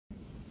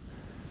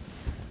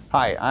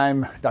Hi,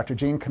 I'm Dr.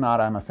 Cannata.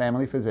 I'm a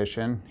family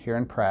physician here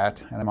in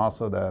Pratt, and I'm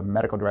also the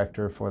medical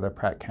director for the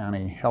Pratt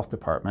County Health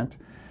Department.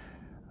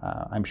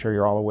 I'm sure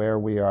you're all aware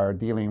we are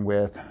dealing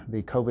with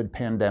the COVID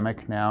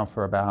pandemic now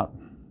for about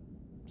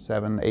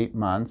 7-8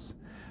 months.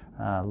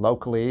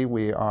 Locally,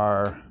 we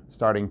are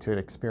starting to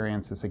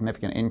experience a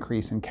significant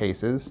increase in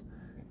cases.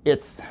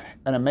 It's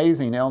an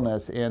amazing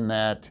illness in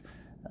that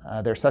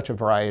there's such a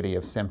variety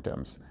of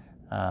symptoms.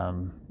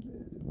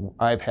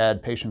 I've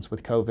had patients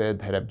with COVID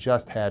that have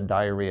just had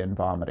diarrhea and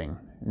vomiting,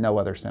 no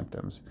other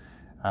symptoms.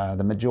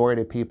 The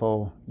majority of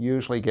people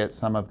usually get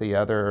some of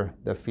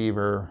the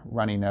fever,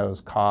 runny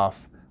nose,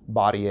 cough,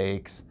 body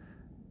aches.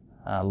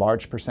 A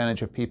large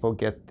percentage of people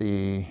get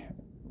the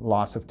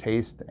loss of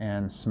taste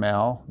and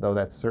smell, though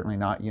that's certainly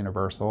not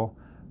universal.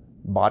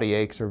 Body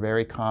aches are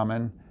very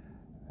common.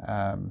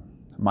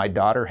 My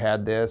daughter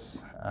had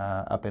this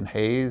up in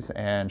Hayes,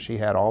 and she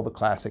had all the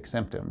classic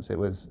symptoms. It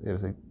was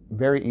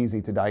very easy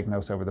to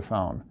diagnose over the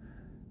phone,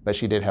 but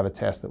she did have a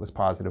test that was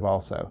positive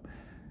also.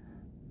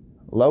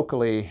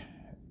 Locally,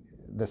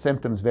 the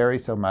symptoms vary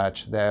so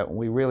much that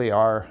we really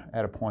are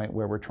at a point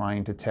where we're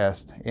trying to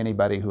test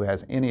anybody who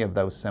has any of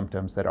those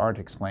symptoms that aren't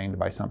explained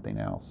by something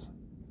else,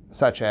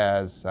 such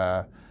as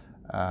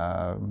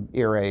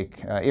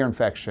earache, ear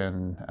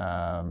infection,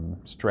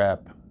 strep,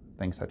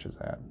 things such as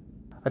that.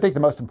 I think the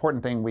most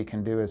important thing we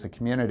can do as a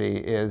community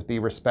is be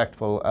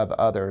respectful of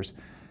others.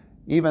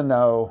 Even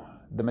though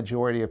the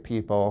majority of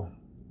people,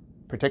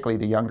 particularly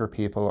the younger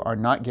people, are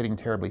not getting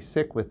terribly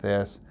sick with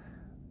this,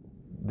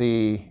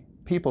 the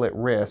people at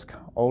risk,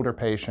 older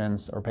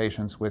patients or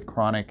patients with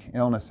chronic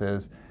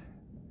illnesses,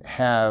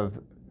 have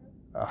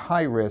a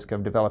high risk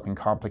of developing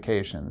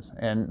complications.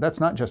 And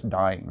that's not just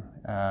dying.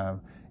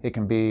 It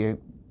can be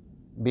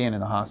being in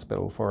the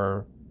hospital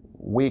for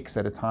weeks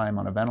at a time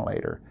on a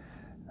ventilator.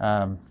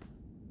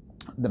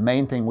 The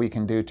main thing we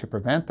can do to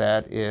prevent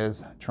that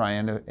is try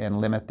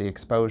and limit the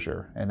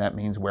exposure, and that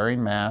means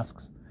wearing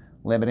masks,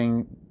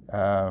 limiting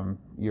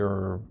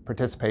your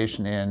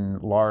participation in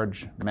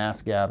large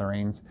mass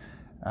gatherings,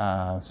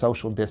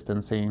 social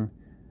distancing,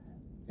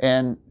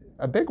 and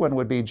a big one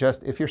would be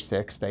just if you're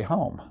sick, stay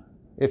home.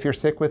 If you're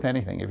sick with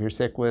anything, if you're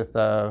sick with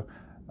a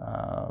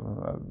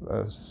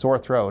sore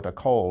throat, a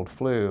cold,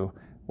 flu,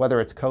 whether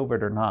it's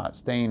COVID or not,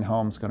 staying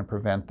home is going to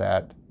prevent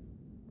that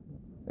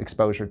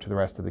exposure to the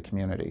rest of the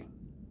community.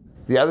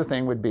 The other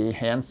thing would be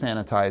hand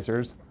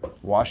sanitizers,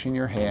 washing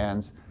your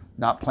hands,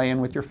 not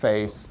playing with your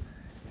face,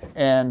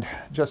 and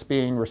just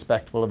being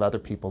respectful of other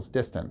people's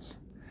distance.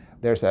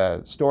 There's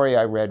a story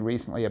I read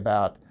recently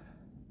about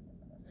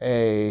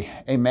a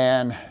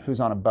man who's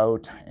on a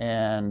boat,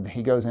 and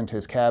he goes into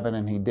his cabin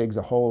and he digs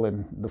a hole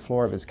in the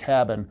floor of his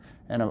cabin,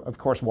 and of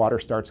course water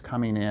starts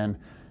coming in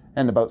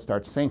and the boat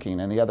starts sinking,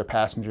 and the other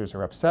passengers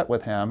are upset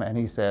with him, and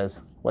he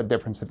says, "What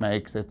difference it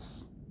makes?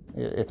 It's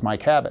my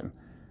cabin."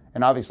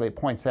 And obviously it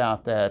points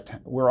out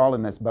that we're all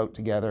in this boat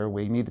together.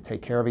 We need to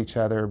take care of each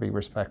other, be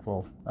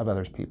respectful of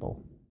others' people.